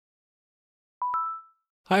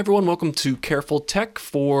Hi everyone, welcome to Careful Tech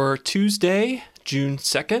for Tuesday, June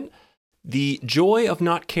 2nd. The Joy of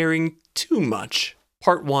Not Caring Too Much,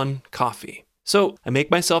 Part 1, Coffee. So, I make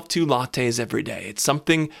myself 2 lattes every day. It's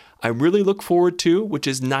something I really look forward to, which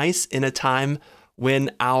is nice in a time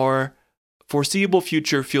when our foreseeable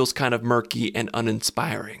future feels kind of murky and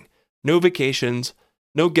uninspiring. No vacations,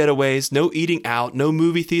 no getaways, no eating out, no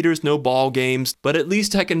movie theaters, no ball games, but at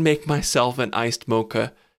least I can make myself an iced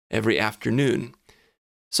mocha every afternoon.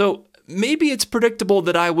 So maybe it's predictable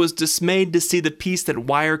that I was dismayed to see the piece that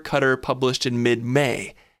Wirecutter published in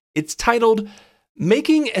mid-May. It's titled,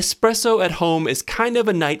 "Making Espresso at Home is Kind of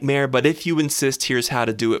a Nightmare, but if you insist, here's how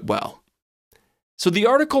to do it well." So the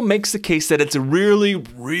article makes the case that it's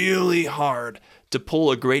really hard to pull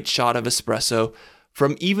a great shot of espresso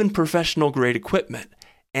from even professional-grade equipment,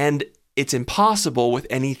 and it's impossible with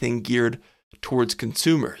anything geared towards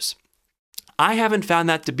consumers. I haven't found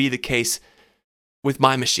that to be the case with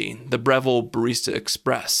my machine, the Breville Barista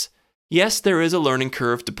Express. Yes, there is a learning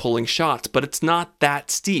curve to pulling shots, but it's not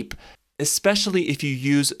that steep, especially if you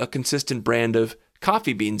use a consistent brand of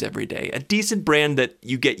coffee beans every day, a decent brand that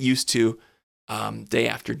you get used to day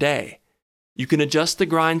after day. You can adjust the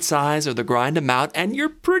grind size or the grind amount, and you're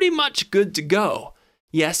pretty much good to go.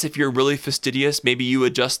 Yes, if you're really fastidious, maybe you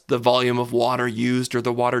adjust the volume of water used or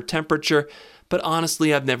the water temperature, but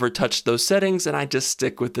honestly, I've never touched those settings, and I just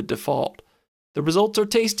stick with the default. The results are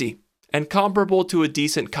tasty and comparable to a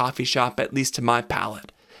decent coffee shop, at least to my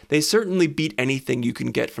palate. They certainly beat anything you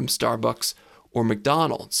can get from Starbucks or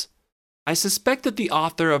McDonald's. I suspect that the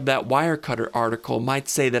author of that Wirecutter article might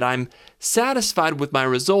say that I'm satisfied with my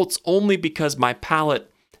results only because my palate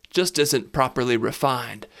just isn't properly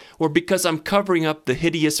refined, or because I'm covering up the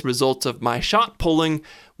hideous results of my shot pulling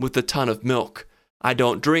with a ton of milk. I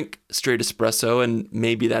don't drink straight espresso, and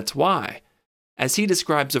maybe that's why. As he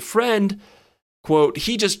describes a friend, quote,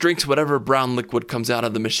 "He just drinks whatever brown liquid comes out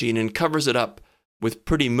of the machine and covers it up with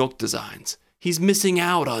pretty milk designs. He's missing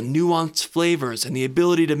out on nuanced flavors and the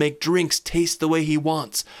ability to make drinks taste the way he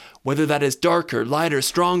wants, whether that is darker, lighter,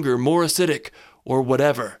 stronger, more acidic, or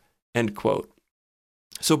whatever," end quote.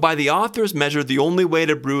 So by the author's measure, the only way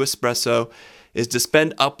to brew espresso is to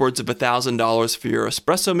spend upwards of $1,000 for your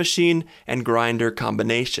espresso machine and grinder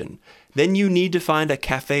combination. Then you need to find a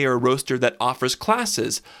cafe or roaster that offers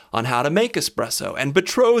classes on how to make espresso and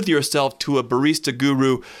betroth yourself to a barista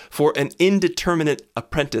guru for an indeterminate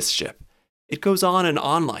apprenticeship. It goes on and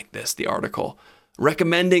on like this, the article,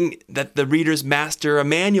 recommending that the readers master a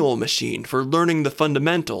manual machine for learning the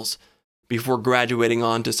fundamentals before graduating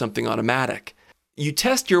on to something automatic. You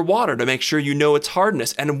test your water to make sure you know its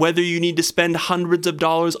hardness and whether you need to spend hundreds of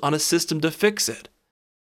dollars on a system to fix it.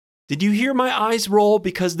 Did you hear my eyes roll?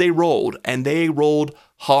 Because they rolled, and they rolled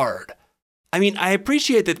hard. I mean, I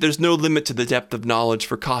appreciate that there's no limit to the depth of knowledge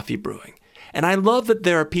for coffee brewing, and I love that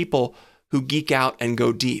there are people who geek out and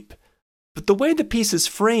go deep. But the way the piece is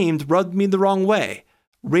framed rubbed me the wrong way,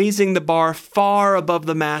 raising the bar far above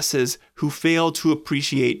the masses who fail to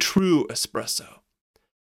appreciate true espresso.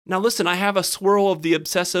 Now listen, I have a swirl of the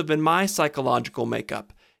obsessive in my psychological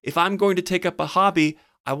makeup. If I'm going to take up a hobby,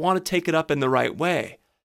 I want to take it up in the right way.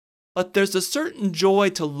 But there's a certain joy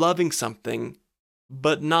to loving something,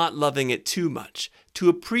 but not loving it too much, to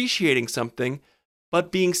appreciating something,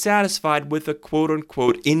 but being satisfied with a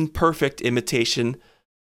quote-unquote imperfect imitation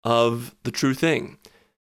of the true thing,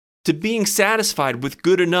 to being satisfied with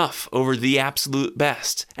good enough over the absolute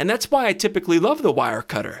best. And that's why I typically love the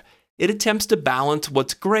Wirecutter. It attempts to balance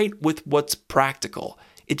what's great with what's practical.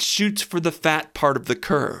 It shoots for the fat part of the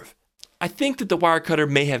curve. I think that the Wirecutter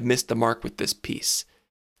may have missed the mark with this piece.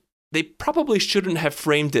 They probably shouldn't have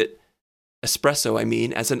framed it, espresso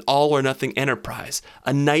as an all-or-nothing enterprise,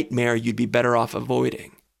 a nightmare you'd be better off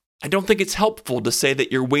avoiding. I don't think it's helpful to say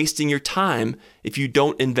that you're wasting your time if you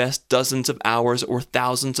don't invest dozens of hours or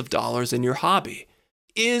thousands of dollars in your hobby.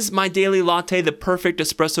 Is my daily latte the perfect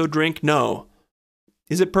espresso drink? No.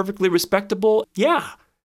 Is it perfectly respectable? Yeah.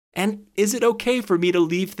 And is it okay for me to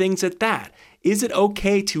leave things at that? Is it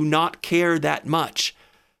okay to not care that much?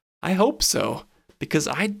 I hope so, because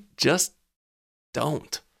I just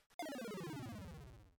don't.